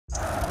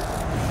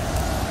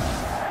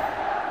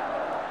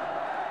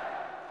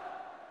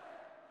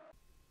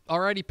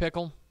Alrighty,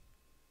 Pickle.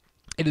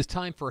 It is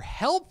time for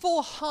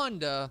Helpful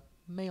Honda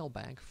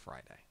Mailbag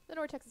Friday. The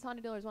North Texas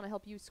Honda dealers want to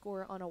help you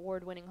score on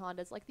award-winning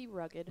Hondas like the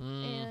rugged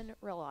and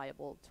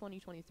reliable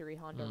 2023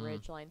 Honda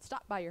Ridgeline.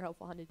 Stop by your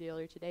Helpful Honda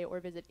dealer today or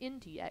visit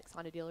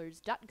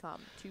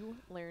ntxhondadealers.com to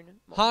learn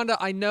more. Honda,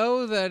 I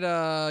know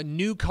that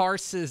new car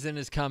season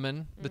is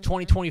coming. The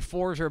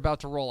 2024s are about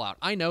to roll out.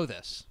 I know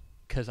this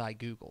because I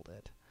Googled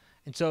it.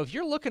 And so if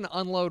you're looking to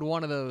unload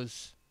one of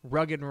those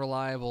rugged and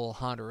reliable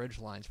Honda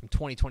Ridgelines from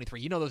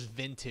 2023, you know those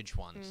vintage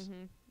ones.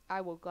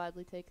 I will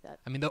gladly take that.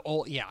 I mean,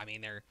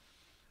 they're...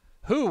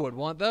 Who would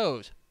want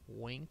those?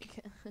 Wink.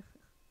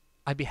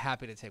 I'd be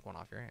happy to take one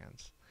off your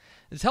hands.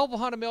 It's Helpful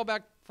Honda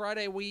Mailbag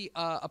Friday. We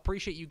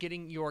appreciate you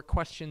getting your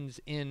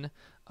questions in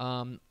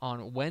on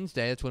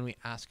Wednesday. That's when we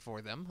ask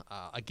for them.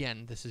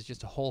 Again, this is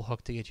just a whole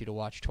hook to get you to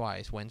watch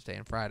twice, Wednesday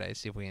and Friday,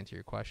 see if we answer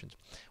your questions.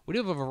 We do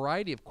have a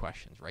variety of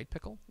questions, right,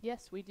 Pickle?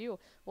 Yes, we do.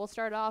 We'll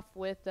start off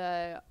with,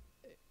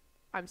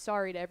 I'm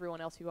sorry to everyone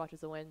else who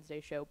watches the Wednesday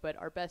show, but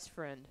our best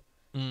friend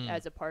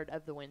as a part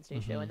of the Wednesday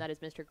show, and that is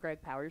Mr.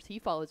 Greg Powers. He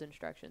follows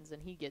instructions,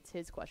 and he gets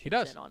his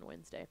questions in on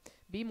Wednesday.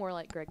 Be more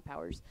like Greg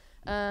Powers.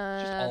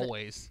 Just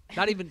always.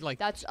 Not even like...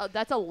 That's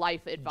a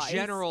life advice.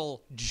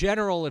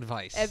 General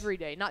advice. Every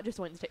day, not just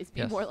Wednesdays.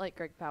 Be more like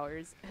Greg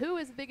Powers. Who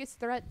is the biggest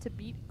threat to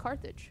beat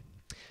Carthage?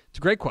 It's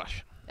a great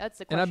question. That's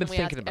the question and I've been we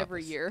thinking ask about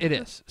every this. year. It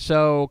is.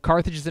 So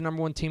Carthage is the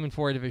number one team in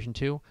 4A Division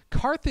 2.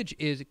 Carthage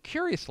is,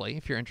 curiously,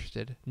 if you're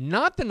interested,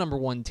 not the number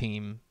one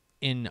team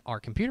in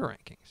our computer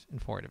rankings in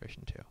 4A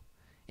Division 2.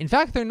 In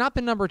fact, they're not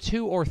the number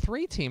 2 or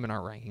 3 team in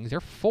our rankings.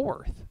 They're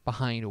 4th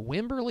behind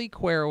Wimberley,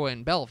 Cuero,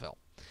 and Belleville.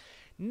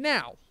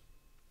 Now,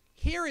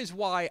 here is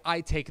why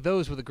I take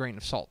those with a grain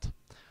of salt.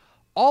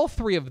 All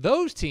 3 of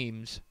those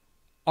teams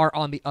are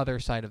on the other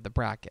side of the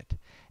bracket.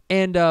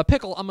 And,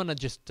 Pickle, I'm going to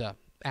just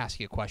ask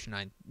you a question.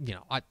 I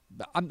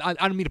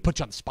don't mean to put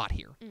you on the spot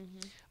here.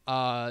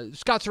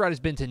 Scott Surratt has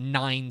been to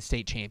 9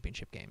 state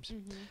championship games.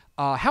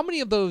 How many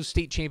of those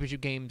state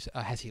championship games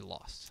has he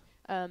lost?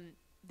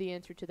 The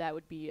answer to that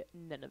would be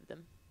none of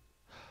them.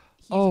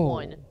 He's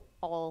won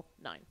all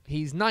 9.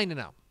 He's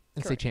 9-0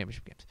 in state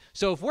championship games.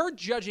 So if we're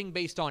judging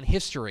based on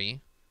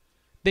history,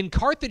 then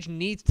Carthage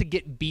needs to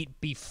get beat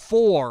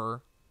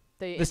before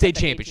the state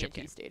championship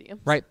game,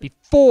 right?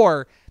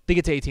 Before they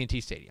get to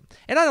AT&T Stadium.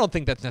 And I don't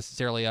think that's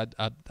necessarily a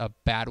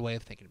bad way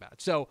of thinking about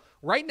it. So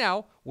right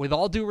now, with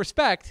all due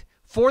respect,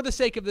 for the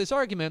sake of this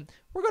argument,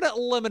 we're going to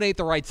eliminate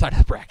the right side of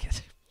the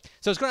bracket.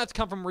 So it's going to have to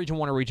come from Region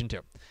 1 or Region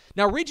 2.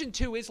 Now, Region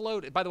 2 is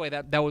loaded. By the way,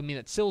 that would mean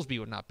that Silsbee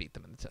would not beat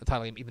them in the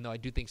title game, even though I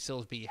do think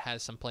Silsbee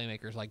has some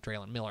playmakers like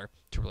Draylen Miller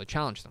to really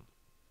challenge them.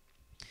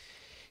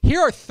 Here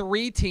are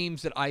 3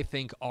 teams that I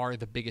think are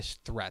the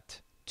biggest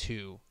threat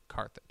to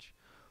Carthage.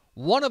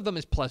 One of them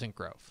is Pleasant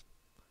Grove.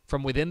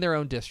 From within their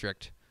own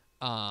district,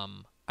 I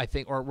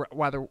think, or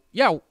rather,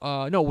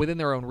 within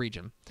their own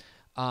region.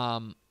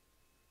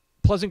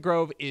 Pleasant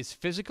Grove is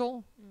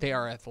physical, they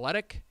are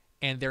athletic,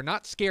 and they're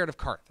not scared of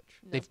Carthage.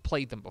 No. They've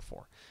played them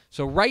before.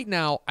 So right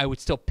now, I would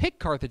still pick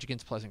Carthage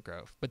against Pleasant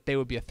Grove, but they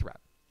would be a threat.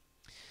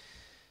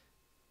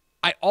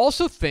 I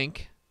also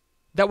think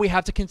that we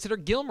have to consider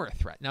Gilmer a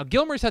threat. Now,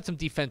 Gilmer's had some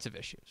defensive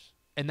issues,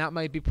 and that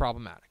might be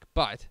problematic,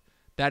 but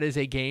that is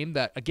a game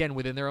that, again,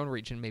 within their own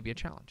region may be a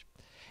challenge.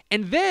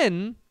 And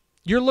then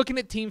you're looking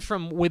at teams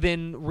from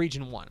within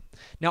Region 1.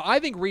 Now, I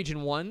think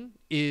Region 1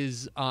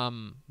 is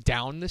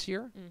down this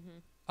year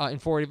in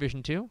 4A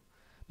Division 2,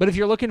 but if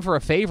you're looking for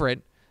a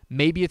favorite,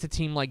 maybe it's a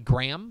team like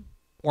Graham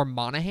or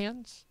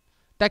Monahans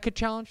that could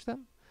challenge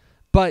them.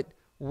 But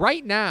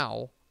right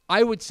now,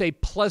 I would say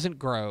Pleasant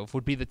Grove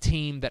would be the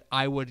team that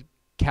I would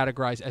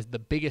categorize as the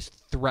biggest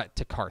threat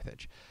to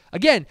Carthage.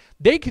 Again,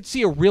 they could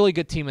see a really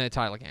good team in the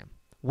title game.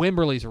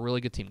 Wimberley's a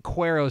really good team.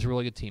 Cuero's a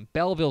really good team.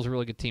 Belleville's a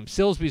really good team.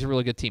 Silsbee's a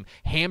really good team.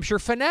 Hampshire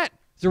Finette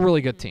is a really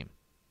good team.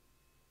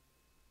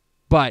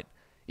 But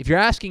if you're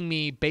asking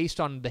me based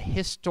on the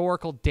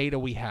historical data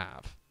we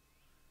have,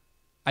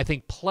 I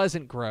think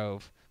Pleasant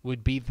Grove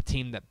would be the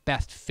team that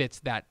best fits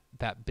that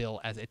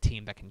bill as a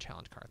team that can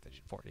challenge Carthage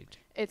in 4A.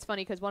 It's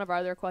funny because one of our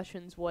other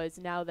questions was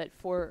now that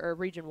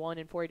Region 1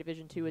 and 4A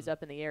Division 2 is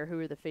up in the air, who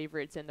are the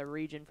favorites in the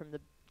region from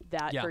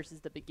versus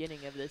the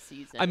beginning of this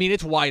season? I mean,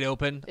 it's wide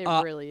open. It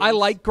really is. I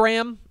like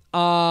Graham.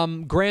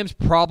 Graham's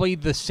probably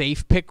the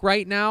safe pick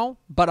right now,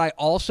 but I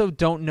also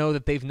don't know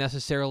that they've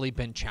necessarily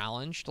been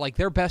challenged. Like,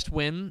 their best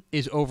win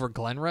is over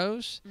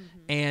Glenrose,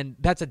 and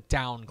that's a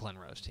down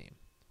Glenrose team,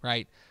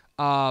 right?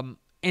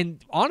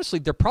 And honestly,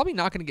 they're probably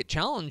not going to get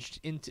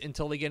challenged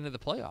until they get into the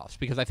playoffs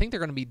because I think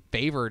they're going to be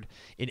favored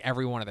in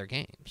every one of their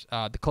games.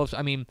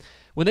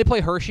 When they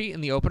play Hershey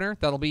in the opener,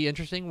 that'll be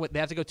interesting. They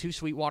have to go to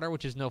Sweetwater,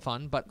 which is no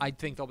fun, but I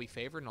think they'll be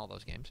favored in all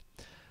those games.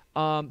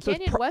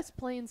 Canyon West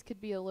Plains could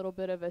be a little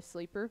bit of a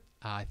sleeper.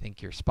 I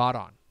think you're spot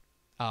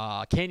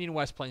on. Canyon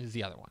West Plains is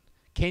the other one.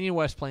 Canyon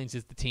West Plains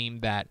is the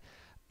team that,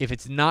 if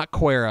it's not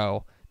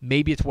Cuero,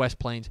 maybe it's West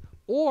Plains,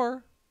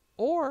 or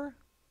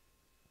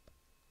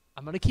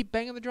I'm going to keep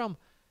banging the drum.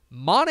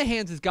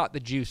 Monahans has got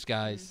the juice,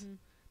 guys.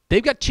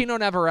 They've got Chino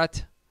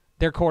Navarrete,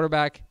 their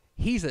quarterback.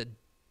 He's a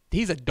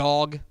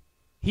dog.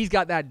 He's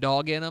got that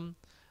dog in him.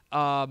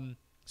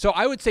 So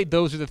I would say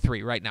those are the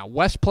three right now.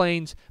 West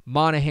Plains,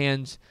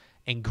 Monahans,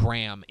 and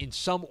Graham, in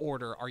some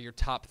order, are your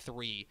top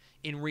three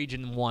in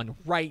Region 1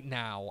 right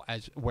now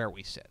as where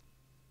we sit.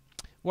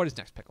 What is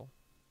next, Pickle?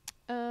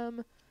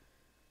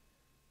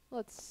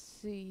 Let's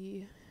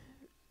see.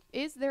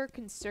 Is there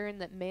concern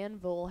that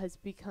Manville has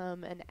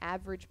become an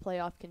average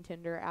playoff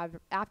contender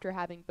after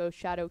having both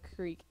Shadow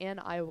Creek and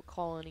Iowa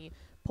Colony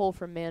pull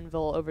from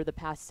Manville over the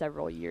past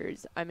several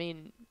years? I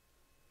mean,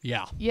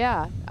 yeah.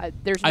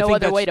 There's no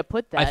other way to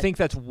put that. I think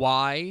that's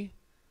why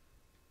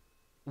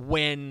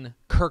when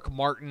Kirk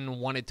Martin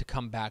wanted to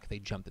come back, they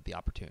jumped at the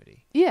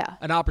opportunity. Yeah.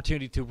 An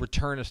opportunity to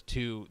return us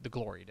to the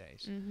glory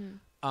days.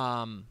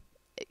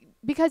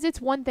 Because it's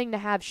one thing to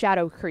have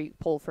Shadow Creek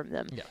pull from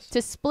them. Yes.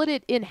 To split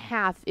it in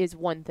half is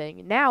one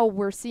thing. Now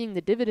we're seeing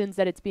the dividends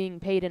that it's being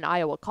paid in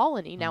Iowa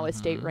Colony, now a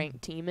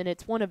state-ranked team, and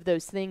it's one of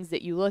those things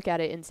that you look at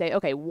it and say,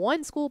 okay,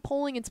 one school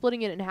pulling and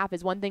splitting it in half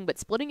is one thing, but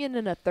splitting it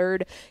in a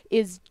third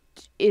is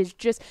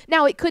just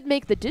now it could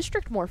make the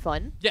district more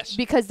fun. Yes.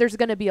 Because there's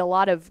going to be a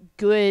lot of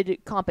good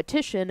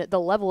competition. The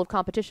level of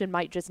competition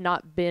might just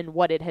not been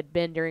what it had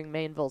been during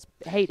Manville's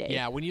heyday.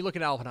 Yeah, when you look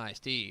at Alvin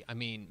ISD, I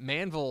mean,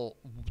 Manville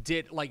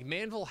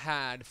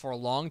had for a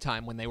long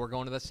time when they were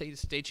going to the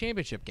state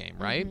championship game,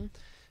 right?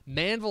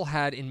 Manville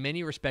had, in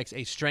many respects,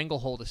 a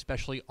stranglehold,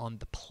 especially on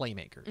the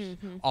playmakers,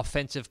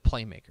 offensive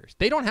playmakers.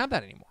 They don't have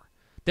that anymore.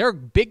 There are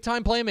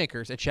big-time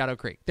playmakers at Shadow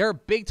Creek. There are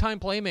big-time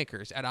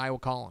playmakers at Iowa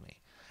Colony.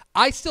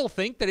 I still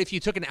think that if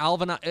you took an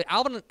Alvin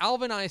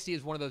ISD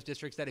is one of those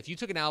districts that if you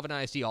took an Alvin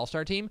ISD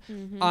All-Star team,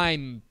 I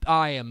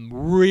am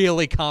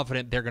really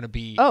confident they're going to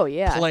be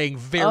playing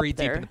very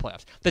deep in the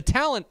playoffs. The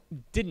talent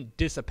didn't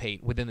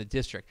dissipate within the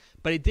district,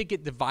 but it did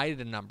get divided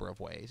a number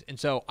of ways. And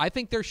so I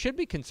think there should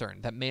be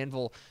concern that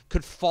Manville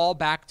could fall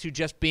back to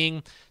just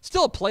being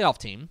still a playoff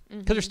team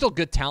because there's still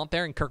good talent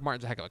there and Kirk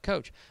Martin's a heck of a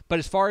coach. But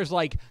as far as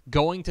like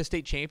going to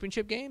state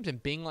championship games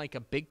and being like a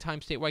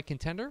big-time statewide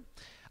contender,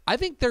 I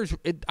think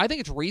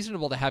it's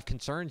reasonable to have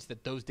concerns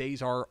that those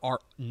days are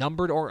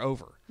numbered or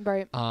over.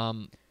 Right.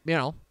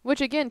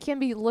 Which again can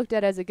be looked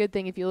at as a good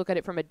thing if you look at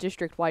it from a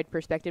district-wide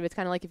perspective. It's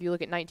kind of like if you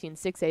look at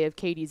 19-6A of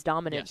Katie's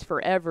dominance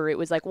forever. It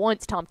was like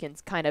once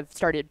Tompkins kind of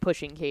started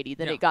pushing Katie,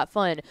 then it got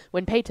fun.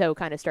 When Peyto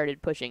kind of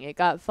started pushing, it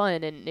got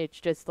fun, and it's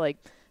just like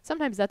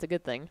sometimes that's a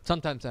good thing.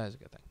 Sometimes that is a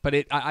good thing.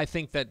 But I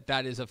think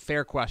that is a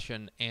fair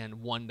question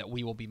and one that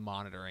we will be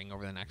monitoring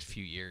over the next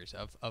few years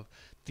of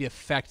the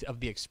effect of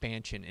the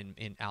expansion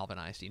in Alvin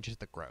ISD and just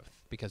the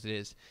growth because it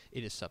is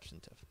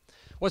substantive.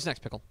 What's next,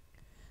 Pickle?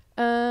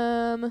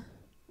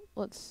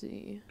 Let's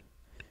see.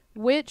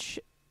 Which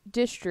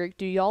district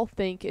do y'all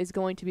think is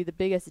going to be the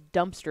biggest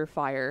dumpster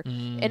fire?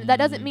 And that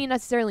doesn't mean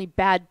necessarily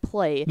bad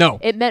play. No.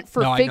 It meant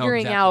for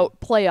figuring out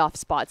playoff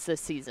spots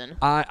this season.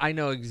 I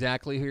know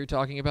exactly who you're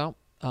talking about.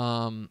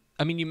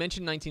 I mean, you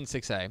mentioned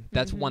 19-6A.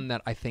 That's one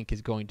that I think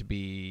is going to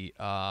be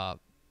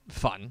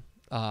fun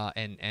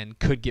and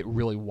could get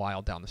really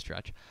wild down the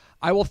stretch.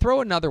 I will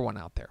throw another one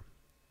out there.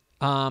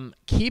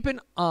 Keep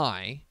an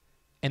eye,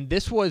 and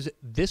this was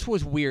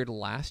weird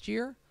last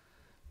year,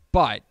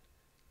 but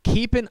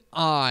keep an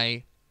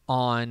eye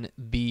on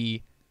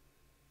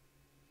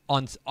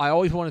I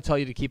always want to tell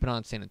you to keep an eye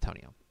on San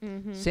Antonio.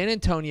 San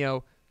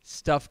Antonio,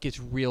 stuff gets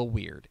real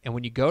weird. And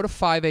when you go to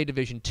 5A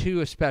Division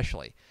 2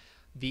 especially,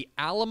 the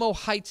Alamo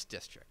Heights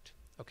district,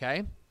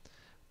 okay?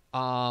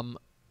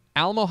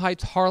 Alamo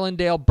Heights,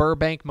 Harlandale,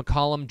 Burbank,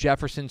 McCollum,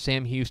 Jefferson,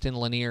 Sam Houston,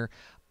 Lanier.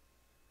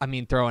 I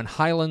mean, throw in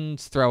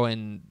Highlands, throw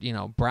in,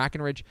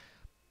 Brackenridge.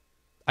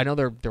 I know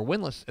they're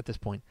winless at this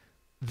point.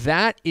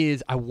 That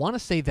is, I want to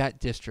say that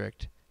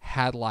district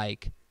had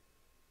like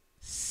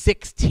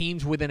 6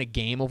 teams within a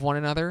game of one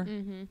another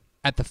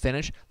at the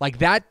finish. Like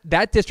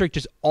that district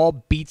just all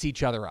beats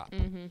each other up.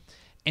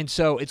 And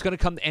so it's going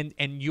to come, and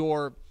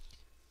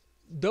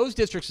those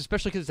districts,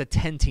 especially because it's a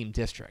 10-team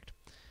district,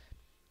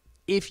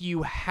 if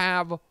you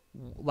have,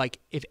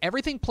 if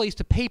everything plays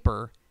to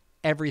paper,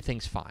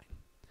 everything's fine.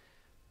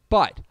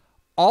 But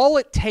all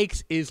it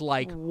takes is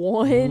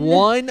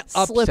one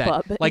upset. Slip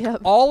up.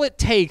 All it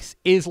takes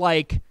is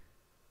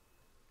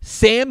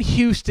Sam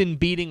Houston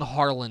beating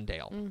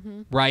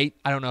Harlandale, right?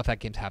 I don't know if that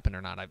game's happened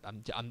or not.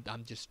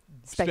 I'm just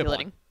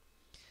speculating.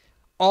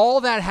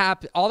 All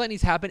that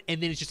needs to happen,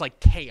 and then it's just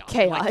chaos.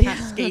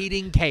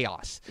 Cascading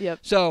chaos. Yep.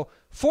 So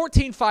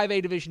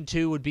 14-5A Division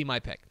 2 would be my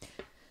pick.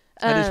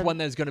 That is one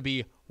that is going to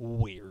be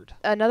weird.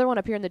 Another one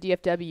up here in the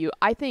DFW,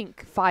 I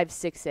think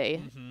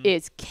 5-6A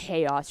is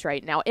chaos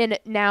right now. And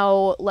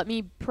now let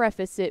me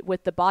preface it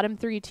with the bottom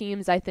 3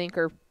 teams I think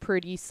are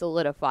pretty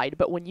solidified.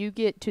 But when you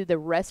get to the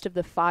rest of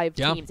the 5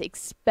 teams,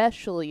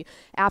 especially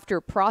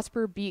after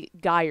Prosper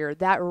beat Geyer,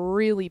 that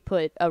really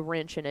put a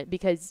wrench in it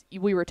because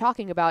we were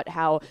talking about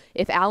how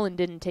if Allen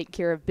didn't take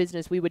care of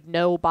business, we would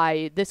know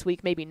by this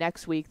week, maybe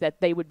next week, that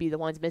they would be the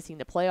ones missing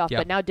the playoff.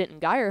 But now Denton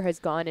Geyer has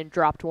gone and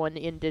dropped one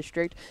in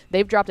district.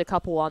 They've dropped a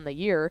couple on the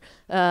year.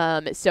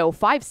 sure. So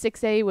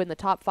 5-6A when the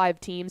top 5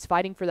 teams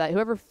fighting for that.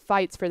 Whoever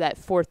fights for that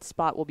 4th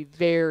spot will be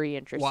very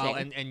interesting. Well,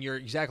 and you're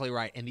exactly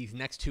right. In these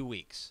next 2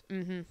 weeks,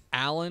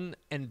 Allen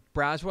and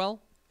Braswell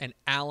and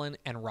Allen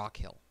and Rock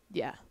Hill.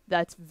 Yeah,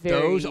 that's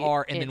very Those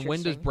are, and then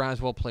when does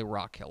Braswell play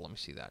Rock Hill? Let me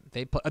see that.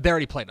 They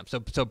already played them. So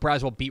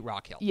Braswell beat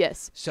Rock Hill.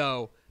 Yes.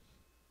 So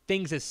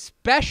things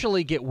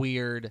especially get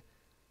weird.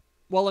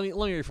 Well, let me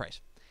rephrase.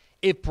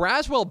 If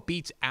Braswell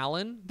beats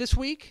Allen this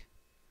week,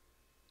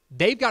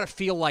 they've got to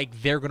feel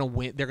like they're going to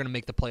win. They're going to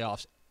make the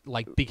playoffs,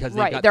 like because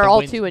they're all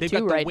wins, 2-2 they've got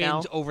the right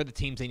wins now over the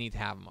teams they need to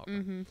have them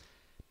over.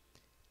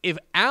 If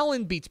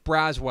Allen beats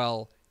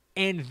Braswell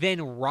and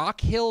then Rock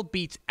Hill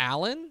beats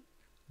Allen,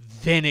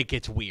 then it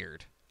gets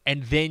weird,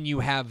 and then you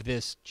have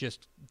this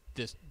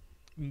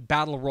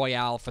battle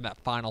royale for that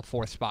final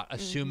 4th spot,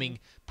 assuming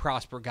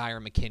Prosper, Geyer,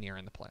 and McKinney are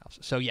in the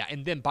playoffs. So yeah,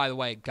 and then by the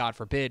way, God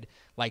forbid,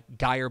 like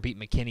Geyer beat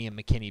McKinney and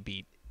McKinney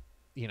beat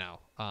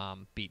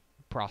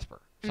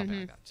Prosper, something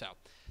like that. So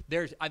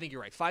I think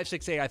you're right.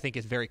 5-6-8 I think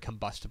is very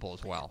combustible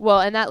as well.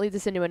 Well, and that leads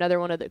us into another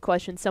one of the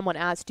questions. Someone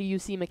asked, do you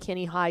see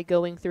McKinney High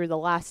going through the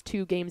last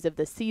 2 games of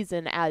the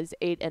season as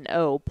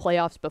 8-0,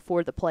 playoffs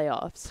before the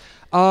playoffs?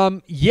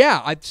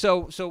 Yeah.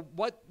 So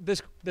what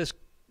this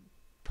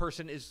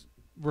person is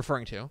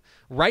referring to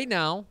right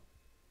now,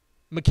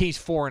 McKinney's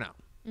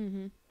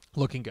 4-0,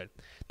 looking good.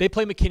 They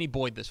play McKinney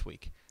Boyd this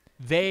week.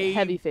 They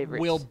heavy favorites.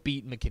 Will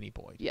beat McKinney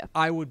Boyd. Yeah,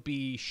 I would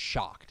be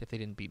shocked if they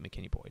didn't beat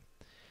McKinney Boyd.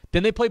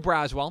 Then they play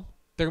Braswell.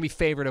 They're gonna be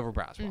favored over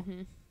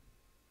Braswell.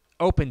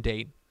 Open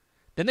date.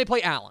 Then they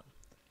play Allen.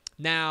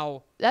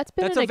 Now that's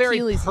a very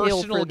Achilles heel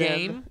personal for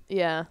game. them.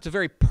 Yeah, it's a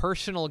very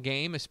personal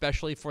game,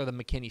 especially for the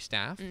McKinney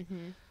staff.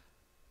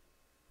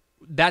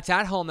 That's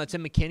at home. That's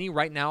in McKinney.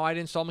 Right now, I'd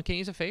install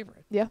McKinney as a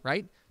favorite. Yeah.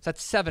 Right? So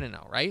that's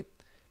 7-0, right?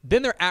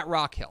 Then they're at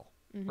Rock Hill,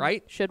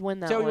 right? Should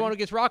win that so one. we want to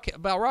get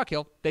about Rock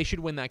Hill. They should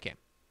win that game.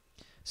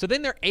 So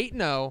then they're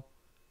 8-0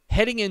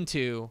 heading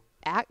into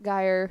at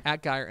Geyer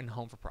and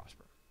home for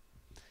Prosper.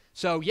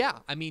 So, yeah,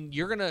 I mean,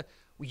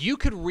 you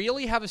could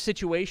really have a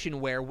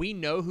situation where we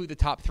know who the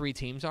top 3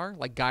 teams are,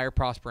 like Geyer,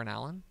 Prosper, and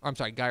Allen. Or, I'm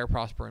sorry, Geyer,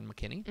 Prosper, and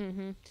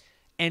McKinney.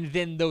 And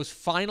then those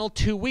final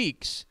 2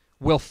 weeks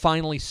will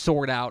finally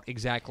sort out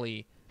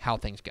exactly how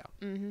things go.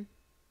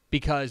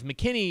 Because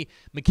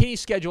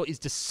McKinney's schedule is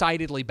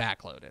decidedly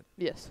backloaded.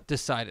 Yes.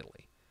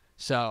 Decidedly.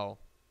 So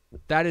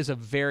that is a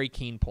very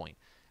keen point.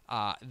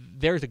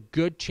 There's a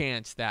good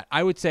chance that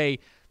I would say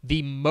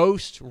the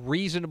most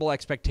reasonable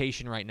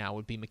expectation right now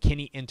would be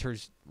McKinney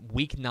enters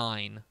week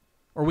 9,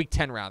 or week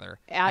 10 rather,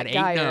 at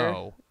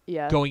 8-0,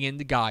 going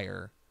into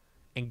Geyer.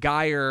 And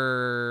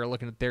Geyer,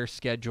 looking at their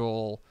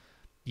schedule,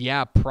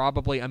 yeah,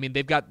 probably. I mean,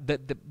 they've got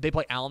they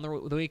play Allen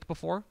the week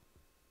before,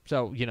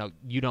 so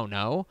you don't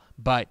know.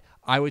 But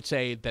I would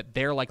say that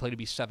they're likely to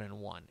be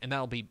 7-1, and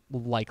that'll be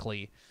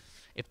likely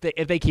if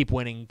they keep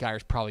winning.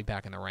 Geyer's probably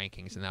back in the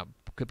rankings, and that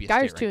could be a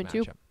Geyer's state ranked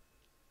 2-2. matchup.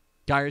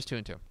 Geyer's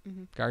 2-2.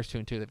 Geyer's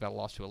 2-2. They've got a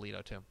loss to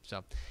Alito too.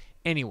 So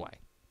anyway,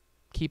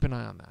 keep an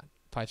eye on that.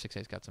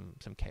 5-6A's got some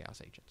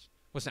chaos agents.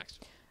 What's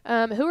next?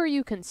 Who are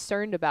you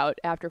concerned about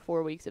after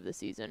 4 weeks of the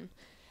season?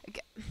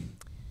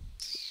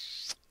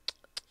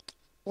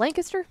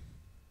 Lancaster,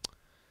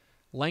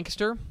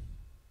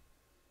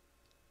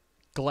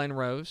 Glen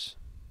Rose,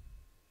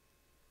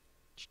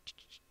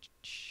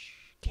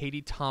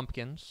 Katie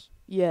Tompkins.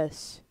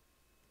 Yes.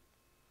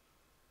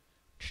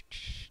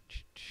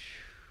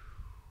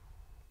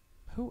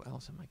 Who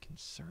else am I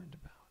concerned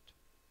about?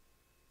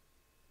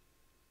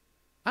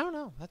 I don't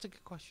know. That's a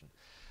good question.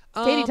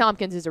 Katie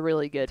Tompkins is a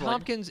really good one.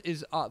 Tompkins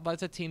is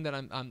that's a team that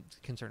I'm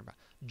concerned about.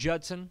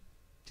 Judson,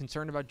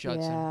 concerned about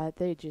Judson. Yeah,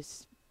 they're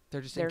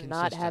inconsistent.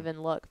 not having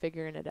luck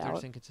figuring it They're out.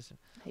 just inconsistent.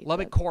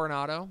 Lubbock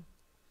Coronado,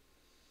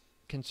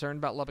 concerned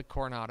about Lubbock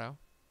Coronado.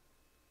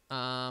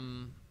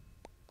 Trying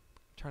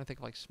to think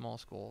of like small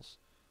schools,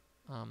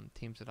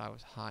 teams that I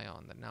was high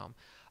on that now I'm.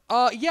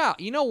 Yeah,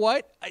 you know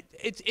what?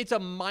 It's a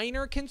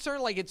minor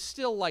concern. Like it's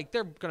still like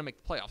they're gonna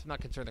make the playoffs. I'm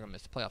not concerned they're gonna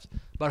miss the playoffs.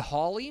 But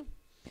Hawley,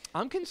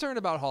 I'm concerned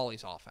about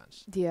Hawley's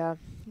offense. Yeah,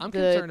 I'm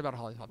concerned about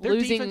Hawley's offense. Their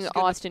losing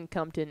Austin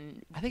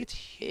Compton. I think it's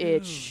huge.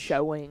 It's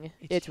showing.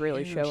 It's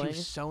really huge. showing.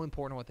 It's so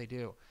important what they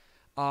do.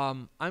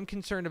 I'm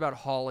concerned about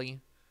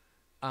Hawley.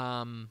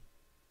 I'm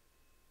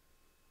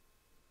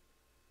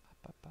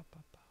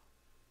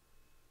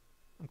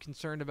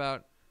concerned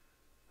about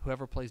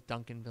whoever plays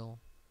Duncanville.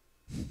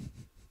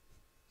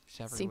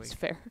 Seems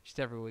fair.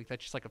 Just every week.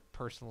 That's just like a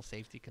personal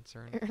safety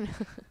concern.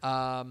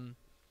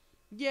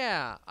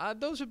 Yeah,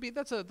 those would be.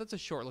 That's a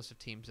short list of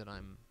teams that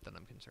I'm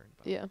concerned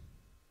about. Yeah.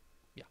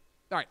 Yeah.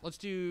 All right, let's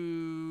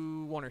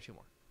do 1 or 2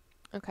 more.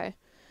 Okay.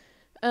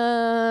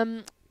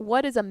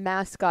 What is a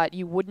mascot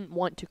you wouldn't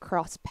want to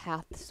cross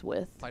paths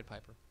with? Pied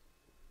Piper.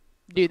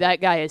 Dude, that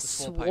guy is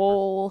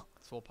swole.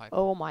 Swole Piper.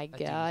 Oh my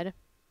god.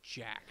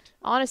 Jacked.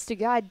 Honest to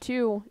God,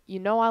 too. You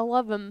know I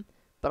love him,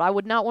 but I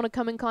would not want to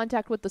come in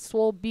contact with the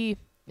swole bee.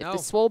 If the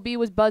swole bee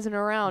was buzzing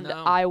around,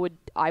 I would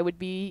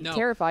be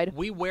terrified.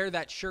 We wear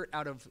that shirt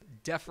out of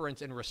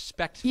deference and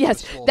respect.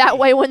 Yes, for the swole that bee.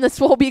 way when the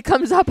swole bee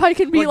comes up, I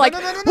can be like, no,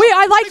 no, no, no, wait,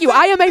 I like big you. fan,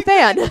 I am a big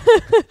fan. fan,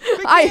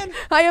 big fan.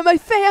 I am a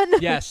fan.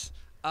 Yes.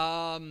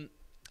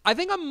 I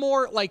think I'm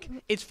more like,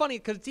 it's funny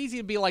because it's easy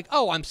to be like,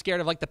 oh, I'm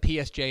scared of like the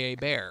PSJA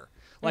bear.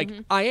 Like,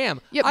 I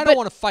am. Yeah, I don't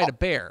want to fight a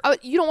bear.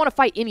 You don't want to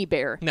fight any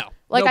bear. No.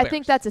 Like, no I bears.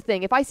 think that's the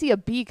thing. If I see a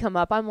bee come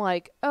up, I'm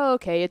like, oh,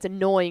 okay, it's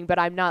annoying, but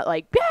I'm not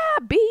like,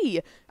 bee.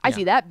 I Yeah.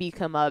 see that bee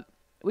come up,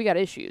 we got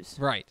issues.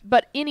 Right.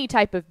 But any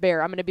type of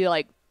bear, I'm going to be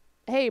like,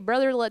 hey,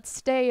 brother, let's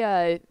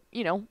stay,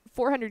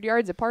 400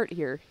 yards apart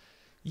here.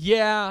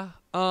 Yeah.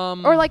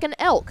 Or like an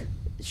elk.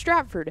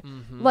 Stratford.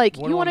 Mhm. Like,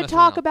 Wouldn't you wanna want to mess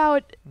talk around.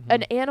 about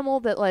an animal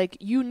that, like,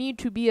 you need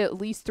to be at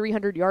least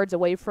 300 yards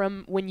away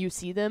from when you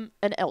see them?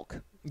 An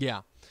elk.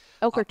 Yeah.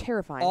 Elk are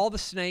terrifying. All the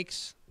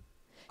snakes.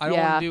 I don't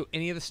want to do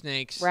any of the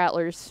snakes.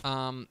 Rattlers.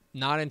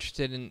 Not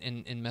interested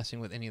in messing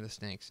with any of the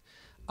snakes.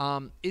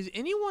 Is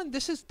anyone?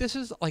 This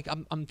is like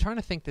I'm trying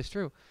to think this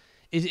through.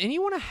 Is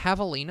anyone a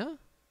javelina?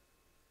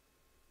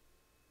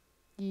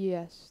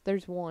 Yes,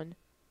 there's one.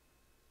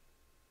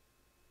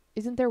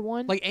 Isn't there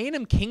one? Like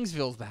A&M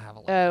Kingsville's the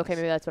javelina. Oh, okay,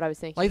 maybe that's what I was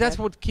thinking. Like that's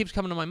of. what keeps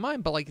coming to my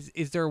mind. But like,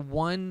 is there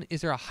one?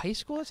 Is there a high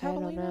school that's I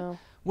javelina? don't know.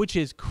 Which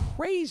is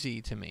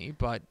crazy to me.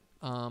 But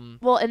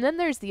Well, and then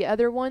there's the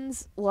other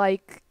ones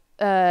like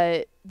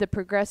the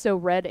Progresso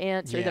red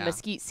ants or the Yeah.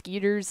 mesquite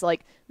skeeters.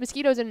 Like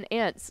mosquitoes and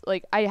ants.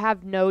 Like I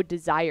have no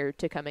desire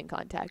to come in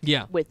contact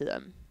with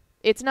them.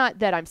 It's not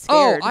that I'm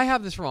scared. I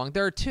have this wrong.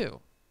 There are two.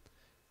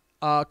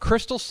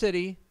 Crystal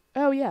City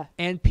Oh yeah.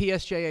 and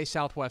PSJA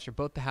Southwest are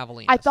both the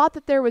javelinas. I thought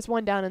that there was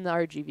one down in the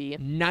RGV.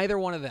 Neither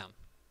one of them.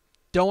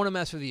 Don't want to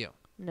mess with you.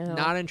 No.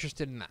 Not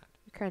interested in that.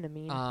 You're kind of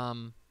mean.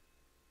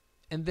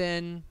 And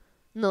then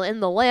In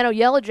the Lano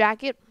Yellow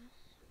Jacket,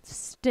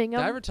 sting did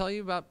I 'em. ever tell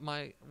you about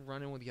my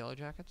run-in with Yellow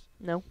Jackets?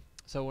 No.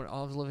 So when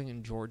I was living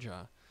in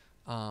Georgia,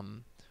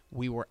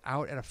 we were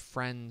out at a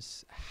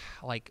friend's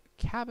like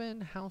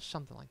cabin, house,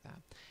 something like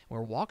that. We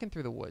were walking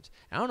through the woods.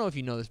 And I don't know if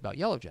you know this about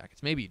Yellow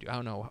Jackets. Maybe you do. I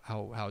don't know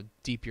how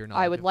deep your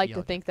knowledge. I would of like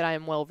Yellow to think that I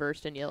am well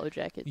versed in Yellow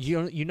Jackets.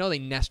 You know they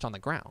nest on the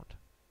ground.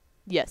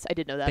 Yes, I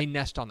did know that. They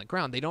nest on the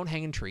ground. They don't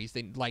hang in trees.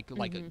 They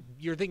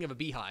you're thinking of a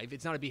beehive.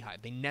 It's not a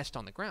beehive. They nest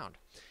on the ground.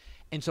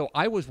 And so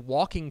I was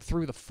walking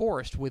through the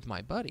forest with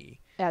my buddy,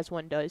 As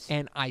one does.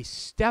 and I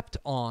stepped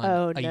on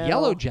a no.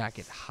 yellow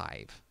jacket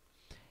hive.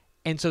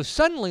 And so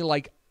suddenly,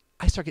 like,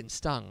 I start getting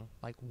stung.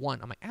 Like, one,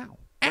 I'm like, ow,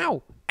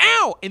 ow,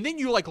 ow. And then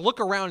you, like, look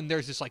around, and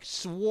there's this, like,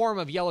 swarm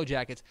of yellow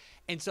jackets.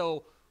 And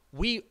so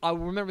I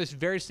remember this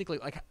very distinctly.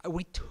 Like,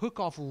 we took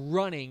off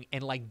running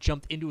and, like,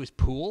 jumped into his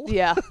pool.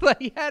 Yeah. That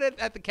he had it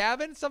at the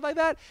cabin, stuff like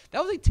that.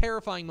 That was a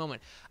terrifying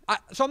moment.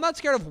 So I'm not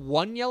scared of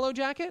one yellow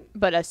jacket.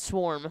 But a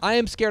swarm. I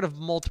am scared of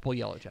multiple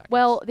yellow jackets.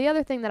 Well, the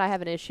other thing that I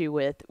have an issue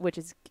with, which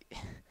is,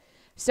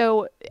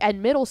 so at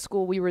middle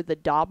school we were the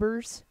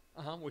daubers,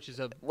 which is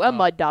a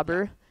mud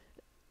dauber.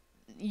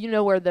 You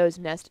know where those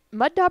nest.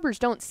 Mud daubers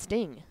don't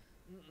sting.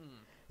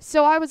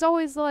 So I was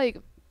always like,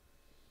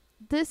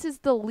 this is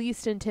the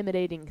least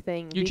intimidating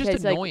thing. You're because,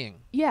 just annoying.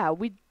 Like, yeah,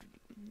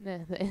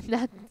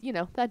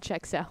 that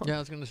checks out. Yeah, I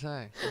was gonna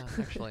say. Yeah,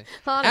 actually,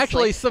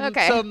 Honestly,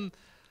 some.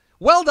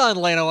 Well done,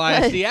 Lano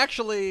ISD.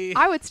 Actually,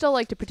 I would still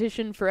like to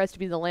petition for us to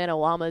be the Lano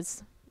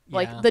Llamas.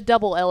 Like Yeah. the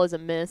double L is a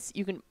miss.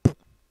 You can.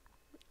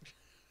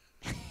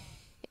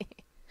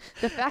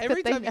 The fact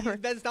every that they time never.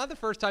 that's not the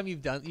first time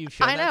you've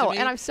shown I that know, to me.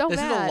 and I'm so this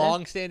mad. is a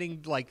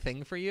long-standing like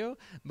thing for you,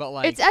 but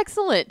like It's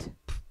excellent.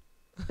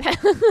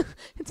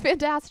 It's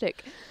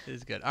fantastic. it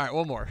is good. All right,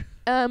 one more.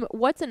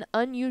 What's an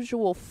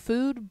unusual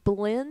food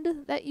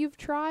blend that you've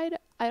tried?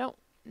 I don't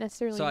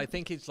necessarily. So I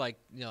think it's like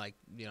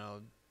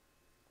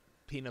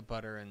peanut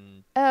butter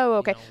and Oh,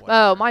 okay.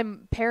 whatever. My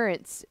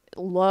parents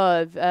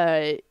love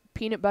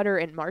peanut butter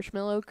and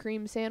marshmallow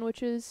cream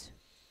sandwiches.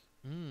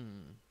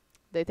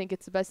 They think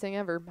it's the best thing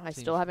ever. I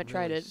still haven't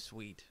tried it.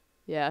 Sweet.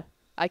 Yeah,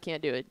 I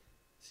can't do it.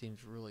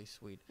 Seems really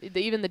sweet.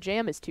 Even the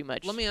jam is too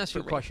much. Let me ask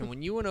you a for me. question.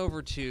 When you went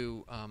over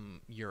to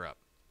Europe,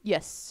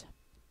 Yes.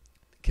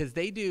 because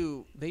they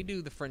do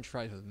the French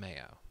fries with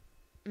mayo,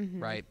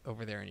 Mm-hmm. right,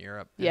 over there in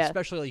Europe. And Yeah.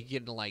 especially like you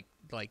get to like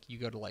you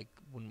go to like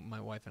when my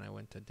wife and I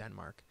went to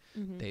Denmark,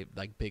 Mm-hmm. they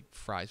like big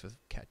fries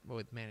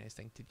with mayonnaise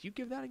thing. Did you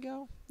give that a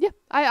go? Yeah,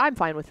 I'm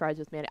fine with fries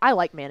with mayonnaise. I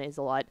like mayonnaise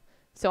a lot,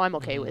 so I'm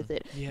okay with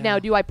it. Yeah. Now,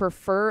 do I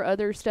prefer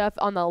other stuff?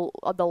 On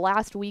the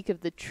last week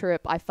of the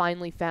trip, I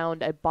finally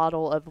found a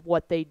bottle of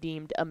what they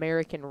deemed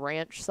American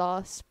ranch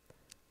sauce.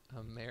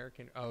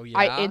 American. Oh yeah.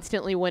 I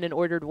instantly went and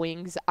ordered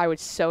wings. I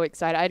was so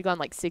excited. I had gone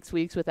like 6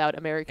 weeks without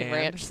American And?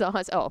 ranch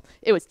sauce. Oh,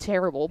 it was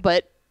terrible,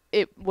 but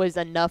it was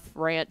enough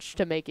ranch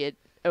to make it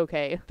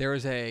okay. There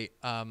was a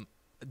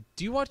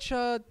do you watch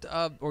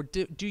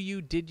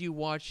did you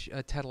watch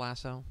Ted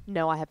Lasso?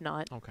 No, I have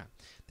not. Okay.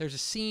 There's a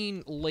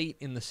scene late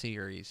in the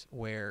series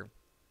where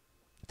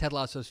Ted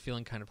Lasso's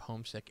feeling kind of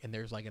homesick, and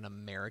there's like an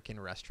American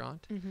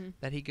restaurant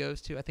that he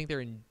goes to. I think they're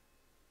in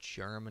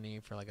Germany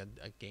for like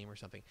a game or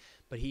something.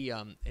 But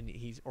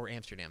or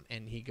Amsterdam,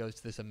 and he goes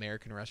to this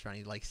American restaurant.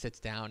 He like sits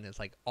down, and it's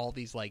like all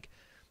these like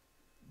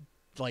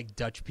like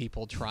Dutch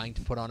people trying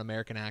to put on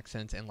American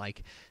accents, and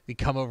like they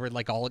come over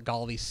like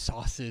all these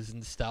sauces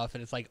and stuff,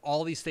 and it's like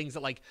all these things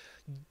that like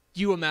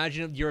you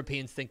imagine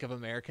Europeans think of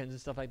Americans and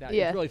stuff like that.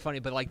 Yeah. It's really funny,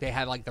 but like they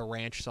had like the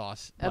ranch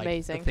sauce, like,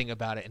 Amazing. the thing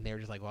about it, and they were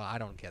just like, well, I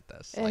don't get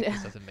this. Like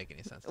this doesn't make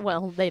any sense.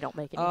 Well, they don't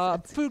make any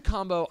sense. Food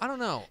combo, I don't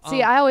know.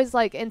 See, I always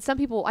like, and some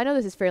people, I know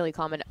this is fairly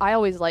common. I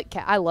always like,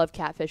 I love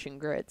catfish and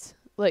grits.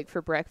 Like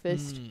for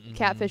breakfast,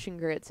 catfish and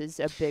grits is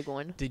a big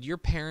one. Did your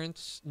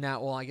parents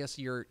now? Well, I guess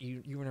you were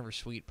never a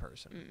sweet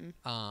person.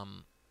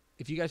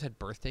 If you guys had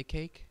birthday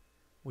cake,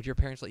 would your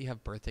parents let you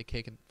have birthday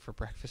cake for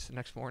breakfast the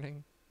next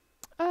morning?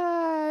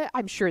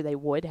 I'm sure they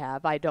would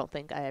have. I don't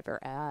think I ever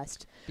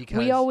asked. Because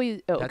we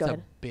always. Oh, that's go a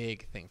ahead.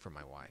 big thing for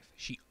my wife.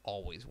 She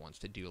always wants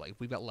to do like if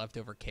we've got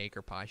leftover cake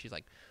or pie. She's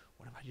like,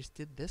 "What if I just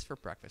did this for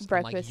breakfast?"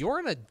 I'm like, "You're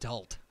an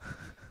adult."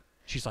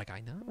 She's like, I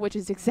know. Which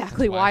is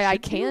exactly why I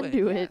can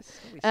do it.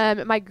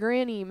 Yes, my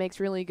granny makes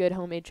really good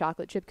homemade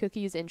chocolate chip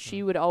cookies, and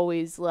she would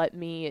always let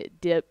me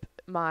dip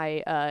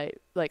my,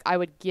 like, I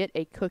would get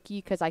a cookie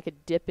because I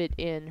could dip it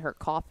in her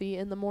coffee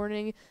in the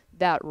morning.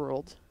 That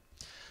ruled.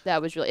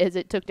 That was really, as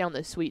it took down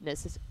the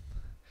sweetness.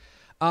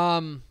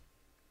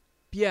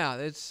 Yeah,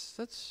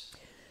 that's.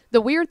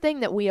 The weird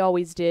thing that we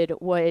always did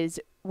was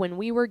when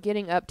we were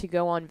getting up to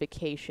go on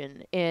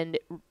vacation, and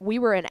we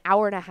were an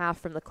hour and a half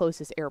from the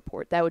closest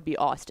airport. That would be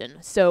Austin.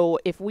 So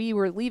if we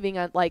were leaving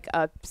at like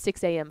a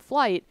 6 a.m.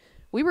 flight,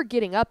 we were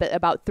getting up at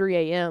about 3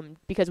 a.m.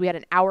 because we had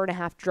an hour and a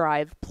half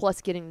drive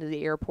plus getting to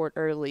the airport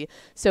early.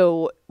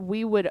 So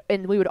we would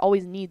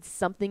always need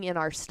something in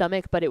our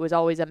stomach, but it was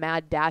always a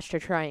mad dash to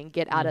try and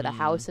get out of the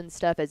house and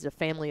stuff as a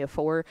family of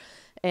four.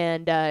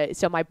 And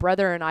so my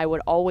brother and I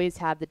would always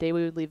have, the day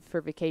we would leave for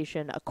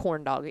vacation, a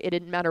corn dog. It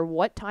didn't matter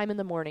what time in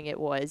the morning it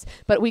was,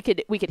 but we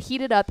could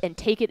heat it up and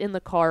take it in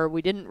the car.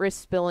 We didn't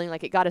risk spilling.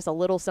 Like, it got us a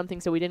little something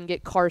so we didn't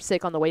get car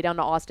sick on the way down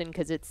to Austin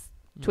because it's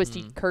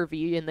twisty,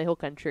 curvy in the hill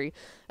country.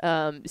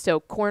 So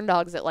corn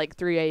dogs at like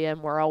 3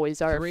 a.m. were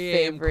always our 3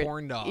 a.m. favorite.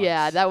 corn dogs.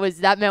 Yeah,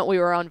 that meant we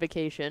were on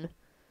vacation.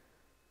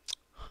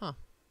 Huh.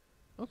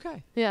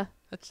 Okay. Yeah.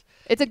 That's.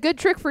 It's a good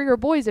trick for your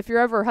boys if you're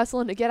ever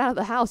hustling to get out of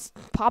the house.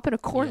 Pop in a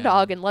corn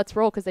dog and let's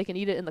roll because they can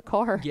eat it in the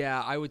car.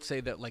 Yeah, I would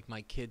say that like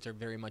my kids are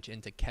very much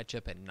into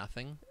ketchup and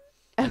nothing.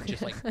 Like,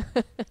 just like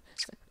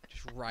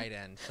just right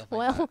in stuff like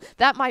Well, that.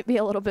 that might be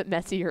a little bit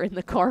messier in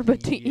the car,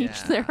 but to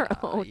each their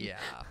own. Yeah,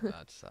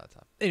 that's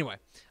tough. Anyway,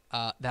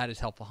 that is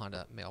Helpful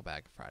Honda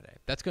Mailbag Friday.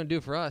 That's going to do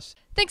it for us.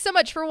 Thanks so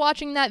much for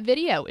watching that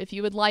video. If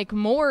you would like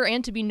more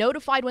and to be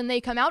notified when they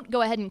come out,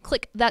 go ahead and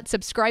click that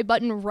subscribe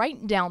button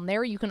right down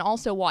there. You can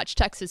also watch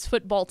Texas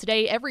Football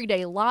Today every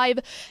day live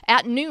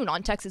at noon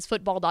on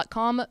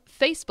TexasFootball.com,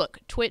 Facebook,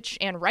 Twitch,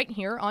 and right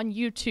here on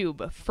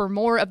YouTube. For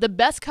more of the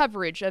best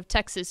coverage of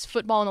Texas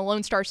football in the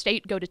Lone Star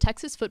State, go to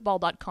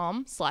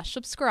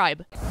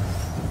TexasFootball.com/subscribe.